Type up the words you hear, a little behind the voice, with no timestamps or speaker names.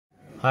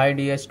Hi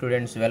dear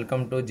students,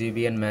 welcome to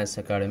GBN Maths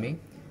Academy.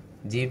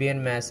 GBN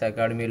Maths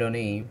Academy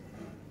loni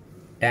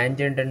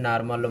tangent and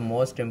normal lo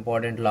most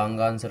important long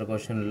answer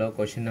question lo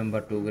question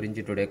number 2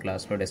 gurinchi today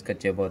class lo discuss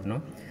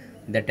cheyabothunam.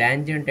 The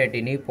tangent at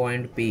any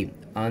point P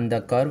on the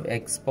curve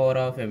x power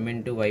of m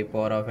into y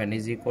power of n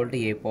is equal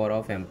to a power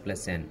of m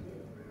plus n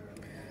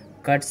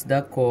cuts the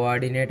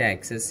coordinate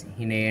axis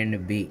in A and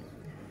B.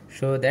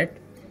 Show that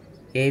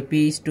AP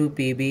is to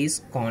PB is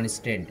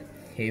constant.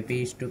 AP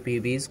is to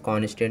PB is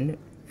constant.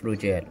 Prove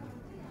చేయాలి.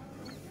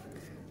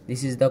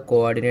 This is the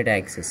coordinate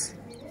axis,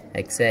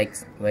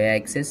 x-axis,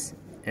 y-axis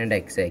and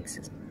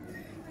x-axis.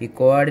 ఈ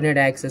coordinate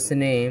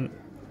యాక్సెస్ని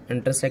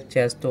intersect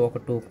చేస్తూ ఒక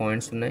 2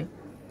 points ఉన్నాయి,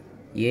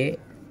 A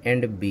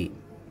and B.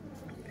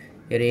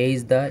 Here A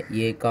is the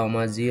A,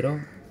 0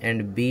 and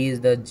B is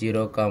the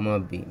 0,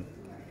 B.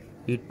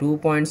 ఈ 2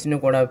 పాయింట్స్ని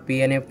కూడా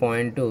P అనే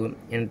point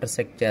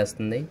intersect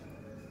చేస్తుంది,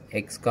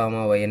 x,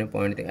 y అనే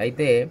పాయింట్.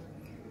 అయితే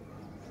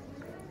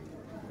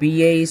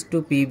PA is to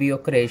PB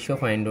యొక్క రేషియో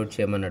ఫైండ్ అవుట్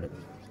చేయమన్నాడు.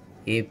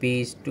 AP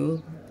is to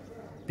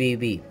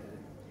PB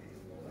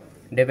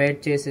divide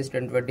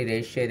చేసేటటువంటి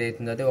రేషియో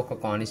ఏదైతుందో అది ఒక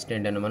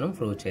కాన్స్టెంట్ అని మనం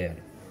ప్రూవ్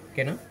చేయాలి.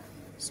 ఓకేనా?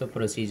 So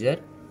procedure,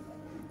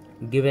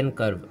 given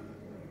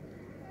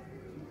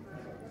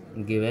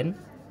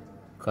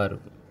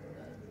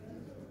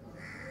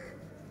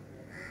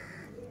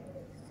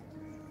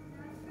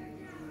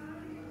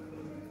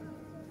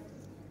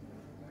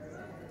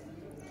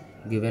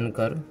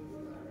curve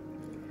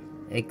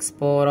x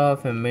power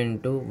of m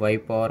into y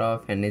power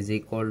of n is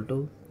equal to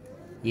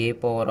a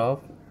power of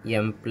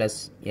m plus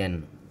n.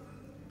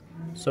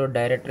 So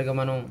డైరెక్ట్గా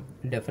మనం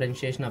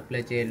డిఫరెన్షియేషన్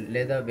అప్లై చేయాలి,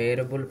 లేదా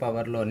వేరియబుల్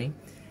పవర్లోని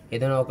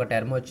ఏదైనా ఒక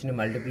టర్మ్ వచ్చి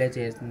మల్టిప్లై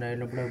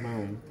చేస్తున్నప్పుడు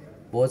మనం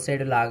బోత్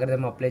సైడ్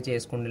లాగరిథం అప్లై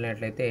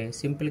చేసుకున్నట్లయితే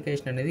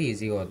సింప్లికేషన్ అనేది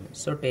ఈజీగా అవుతుంది.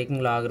 సో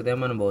టేకింగ్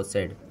లాగరిథం మన both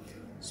side.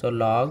 So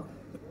log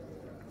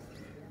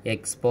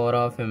x power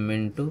of m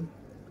into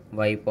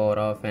y power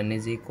of n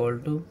is equal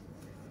to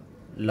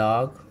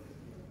log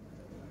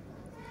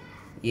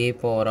a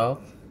power of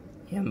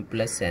m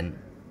plus n.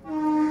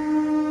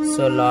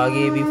 So log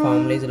AB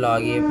formula is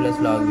log A plus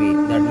log B.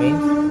 That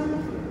means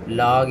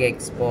log x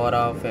power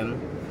of m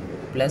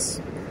plus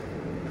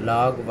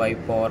log y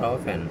power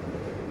of n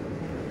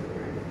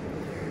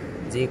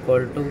is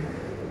equal to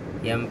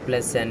m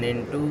plus n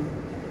into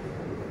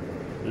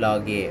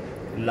log A.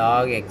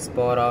 Log x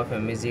power of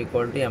m is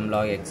equal to m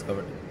log x.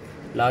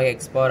 Log x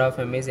power of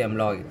m is m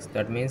log x.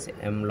 That means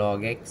m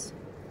log x.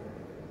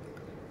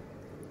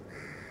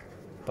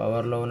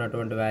 పవర్లో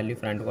ఉన్నటువంటి value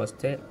ఫ్రంట్కి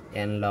వస్తే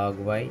n log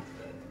y.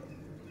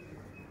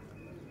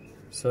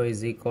 So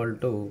is equal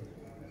to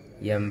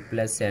m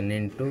plus n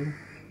into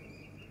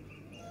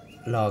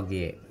log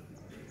a.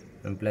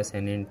 m plus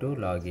n into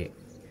log a.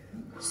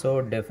 So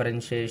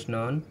differentiation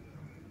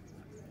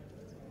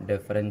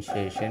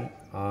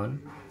on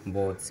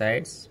both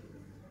sides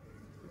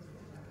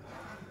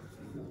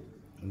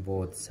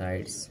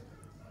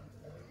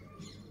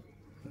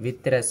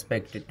with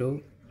respect to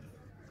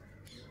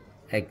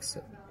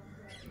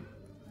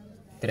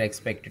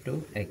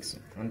x.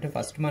 అంటే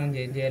first మనం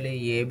ఏం చేయాలి,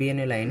 AB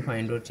అనే line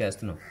find out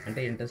చేస్తున్నాం. అంటే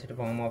intersect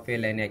form of A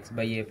line x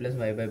by a plus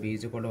y by b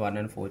is equal to 1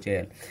 and 4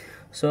 చేయాలి.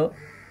 So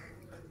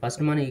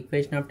first మనం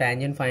equation of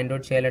tangent find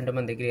out చేయాలంటే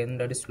మన దగ్గర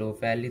ఏంటంటే స్లోప్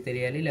వాల్యూ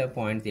తెలియాలి, లేదా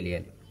పాయింట్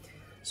తెలియాలి.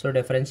 సో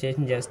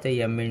డిఫరెన్షియేషన్ చేస్తే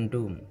m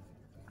into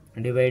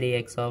divide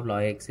x of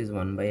log x is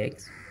 1 by x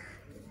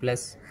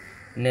plus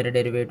inner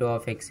derivative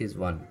of x is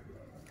 1.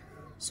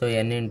 So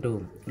n into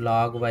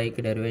log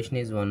yకి derivation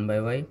is 1 by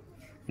y.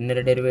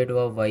 Inner derivative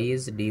of y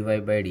is dy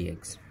by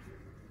dx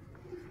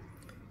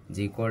is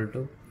equal to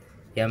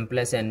m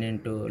plus n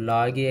into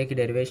log a ki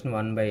derivation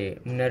 1 by a.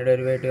 Inner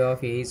derivative of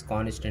a is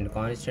constant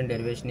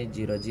derivation is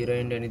 0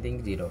 into anything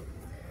 0.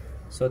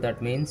 So that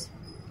means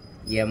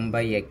m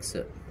by x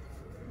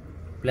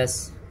plus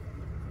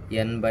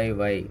n by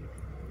y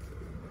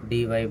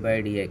dy by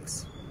dx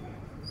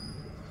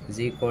is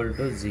equal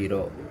to 0.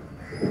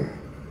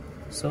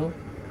 So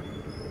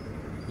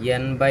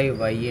n by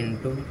y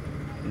into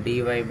dy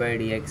by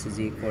dx is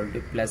equal to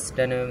plus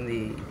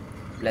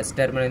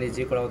term అనేది is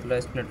equal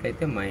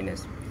అవుతున్నట్లయితే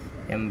minus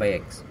m by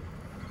x.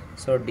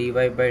 So dy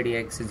by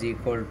dx is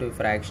equal to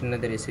fraction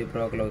అనేది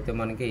reciprocal అవుతే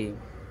మనకి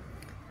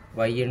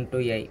y into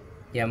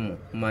m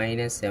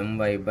minus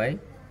my by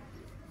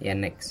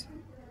nx.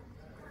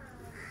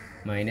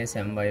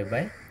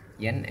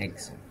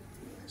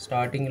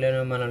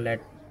 స్టార్టింగ్లోనే మనం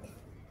let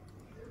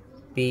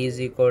p is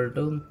equal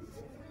to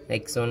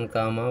x1,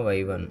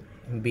 y1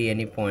 b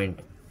any point.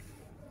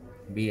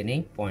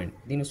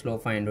 దీని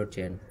slope find out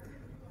చేయండి.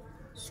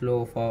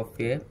 Slope of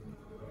A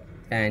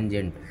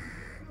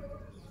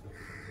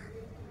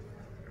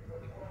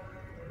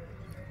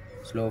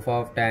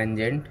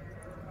tangent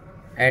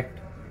at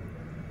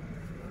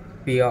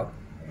p of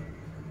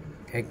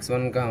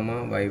x1,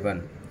 y1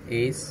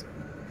 is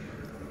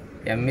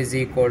m is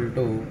equal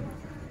to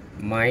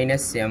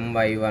minus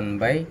my1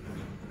 by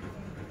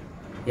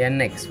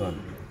nx1.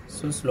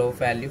 So slope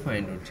value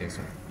find out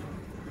చేసాం.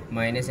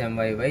 -my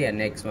by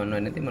nx1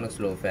 అనేది మనకు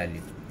slope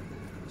value.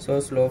 So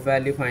slope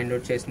value find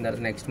out చేసిన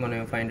తర్వాత next మనం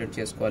ఏం find out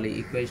చేసుకోవాలి,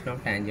 equation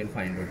of tangent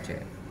find out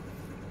చేయాలి.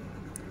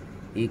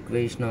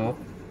 Equation of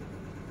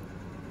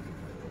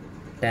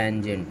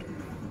tangent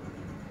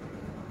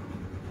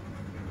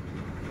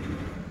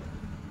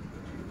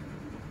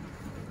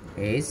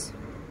is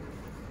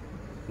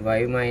y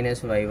minus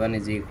y1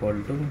 is equal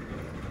to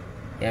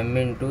m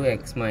into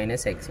x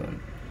minus x1.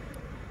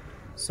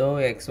 So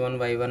x1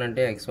 y1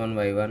 అంటే x1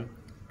 y1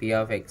 p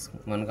of x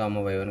 1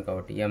 comma y1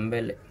 కాబట్టి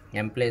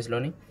m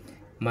ప్లేస్లోని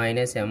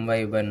minus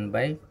my1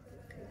 by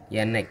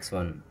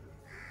nx1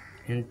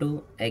 into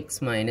x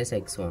minus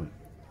x1.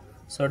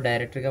 So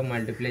డైరెక్ట్గా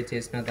multiply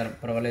చేసినా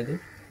పర్వాలేదు,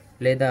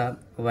 లేదా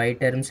y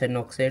terms అని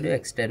ఒక side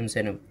x terms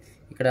అని.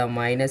 ఇక్కడ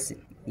మైనస్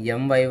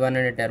my1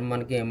 అనే టర్మ్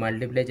మనకి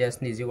మల్టిప్లై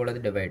చేస్తుంది, ఈజీ కూడా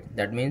divide.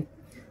 That means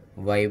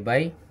y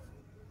by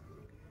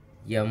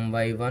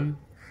my1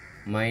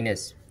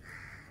 minus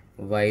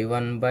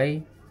y1 by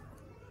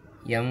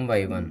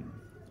my1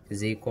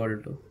 is equal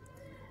to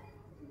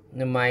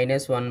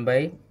minus 1 by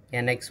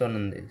nx1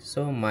 ఉంది. So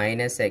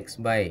minus x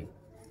by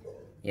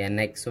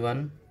nx1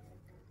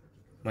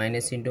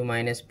 minus into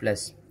minus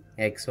plus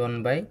x1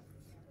 by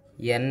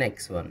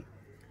nx1.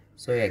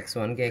 So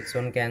x1కి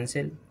x1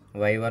 cancel,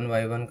 y1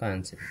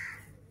 cancel.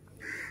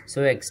 So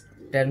x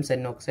terms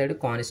అన్ని ఒక side,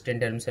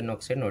 constant terms అన్ని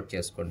ఒక side note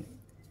చేసుకోండి.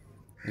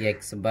 x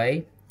by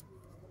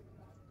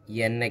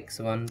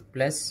nx1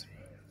 plus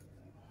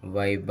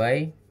y by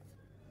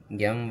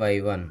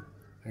my1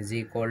 is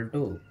equal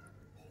to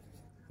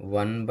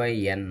 1 by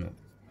n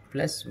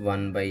plus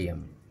 1 by m.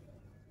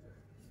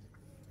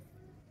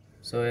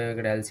 So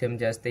ఇక్కడ LCM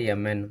చేస్తే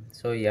mn.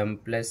 So m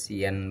plus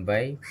n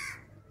by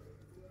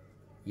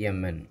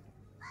mn,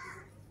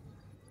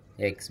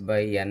 x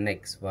by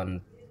nx1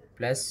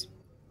 plus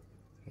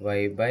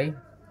y by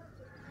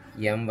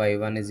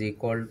my1 is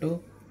equal to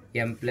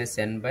m plus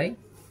n by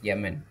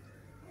mn.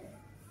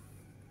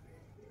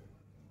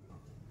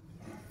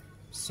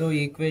 So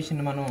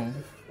equation మనం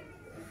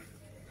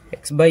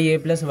x by a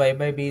plus y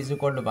by b is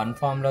equal to 1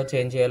 ఫామ్లో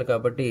change చేయాలి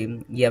కాబట్టి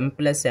m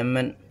plus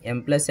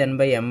n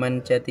by mn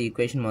చేత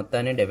equation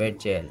మొత్తాన్ని divide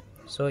చేయాలి.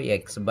 So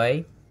x by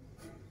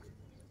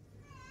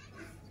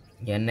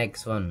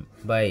nx1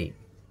 by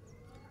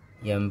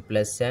m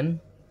plus n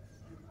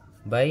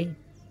by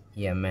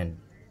mn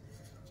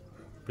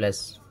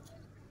plus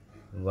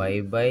y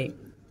by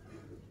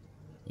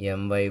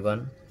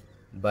my1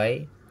 by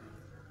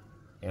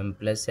m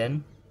plus n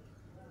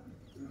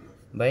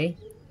by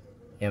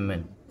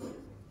mn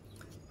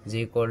is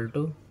equal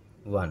to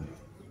 1.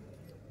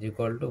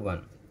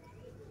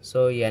 So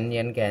n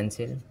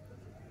cancel,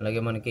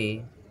 అలాగే మనకి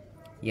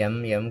m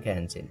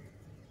cancel.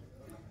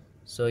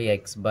 So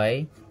x by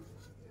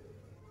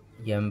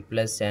m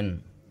plus n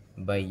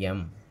by m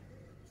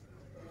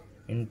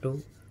into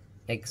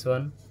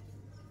x1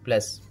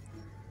 plus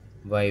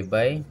y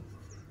by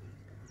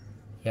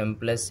m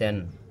plus n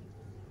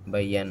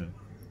by n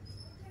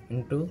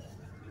into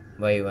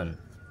y1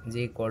 is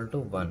equal to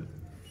 1.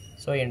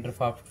 So inter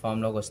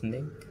ఫామ్లోకి వస్తుంది.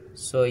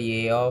 So a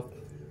of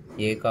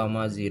a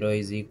comma 0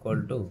 is equal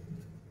to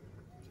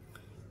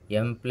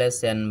m plus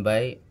n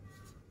by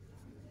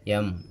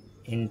m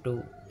into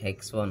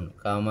x1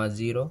 comma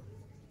 0.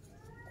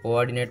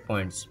 Coordinate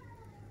points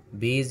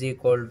b is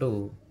equal to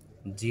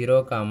 0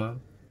 comma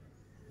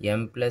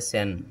m plus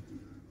n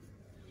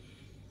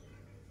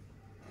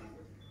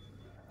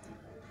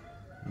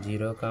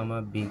 0 comma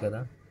b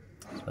కదా,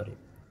 sorry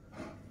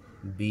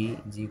b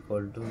is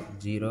equal to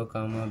 0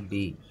 comma b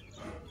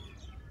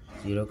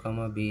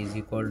is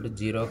equal to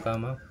 0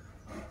 comma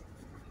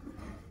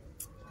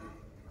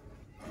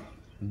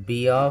b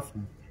of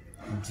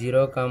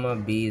 0 comma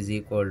b is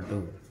equal to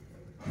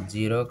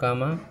 0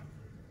 comma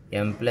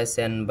m plus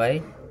n by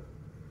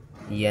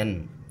n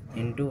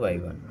into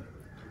y1.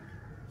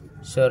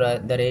 So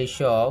the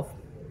ratio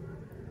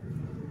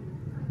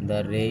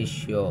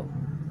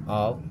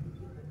of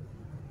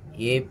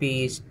AP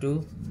is to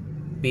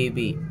PB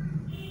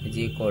is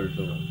equal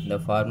to, the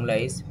formula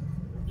is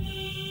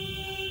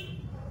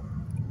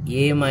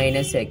A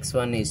minus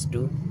x1 is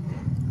to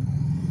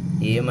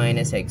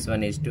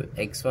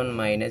x1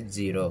 minus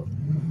 0.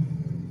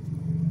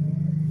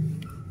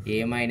 A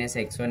minus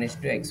x1 is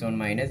to x1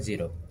 minus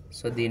 0.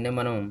 So దీన్ని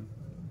మనం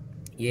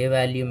A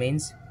value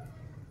means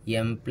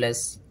m plus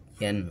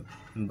n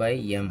by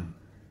m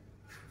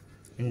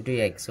into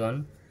x1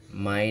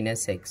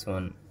 minus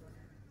x1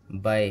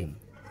 by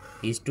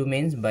is to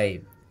means by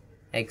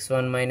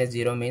x1 minus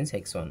 0 means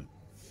x1.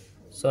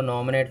 So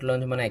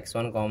నామినేటర్లోంచి మనం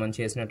x1 common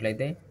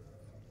చేసినట్లయితే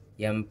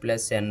m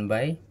plus n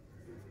by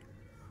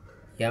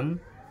m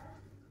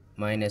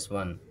minus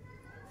 1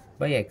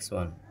 by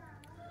x1.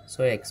 So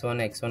x1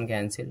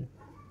 cancel.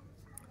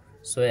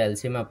 So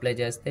LCM apply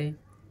చేస్తే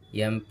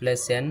m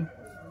plus n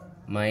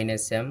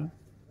minus m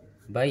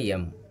by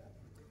m.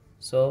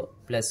 So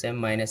plus m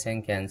minus m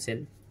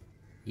cancel,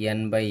 n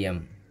by m.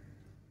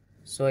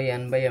 So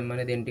n by m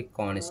అనేది ఏంటి,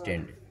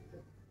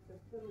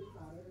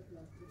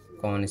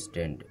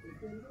 constant.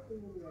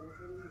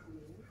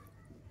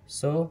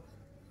 So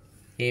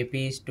AP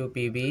is to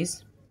PB is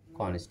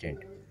constant.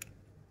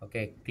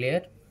 Okay,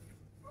 clear?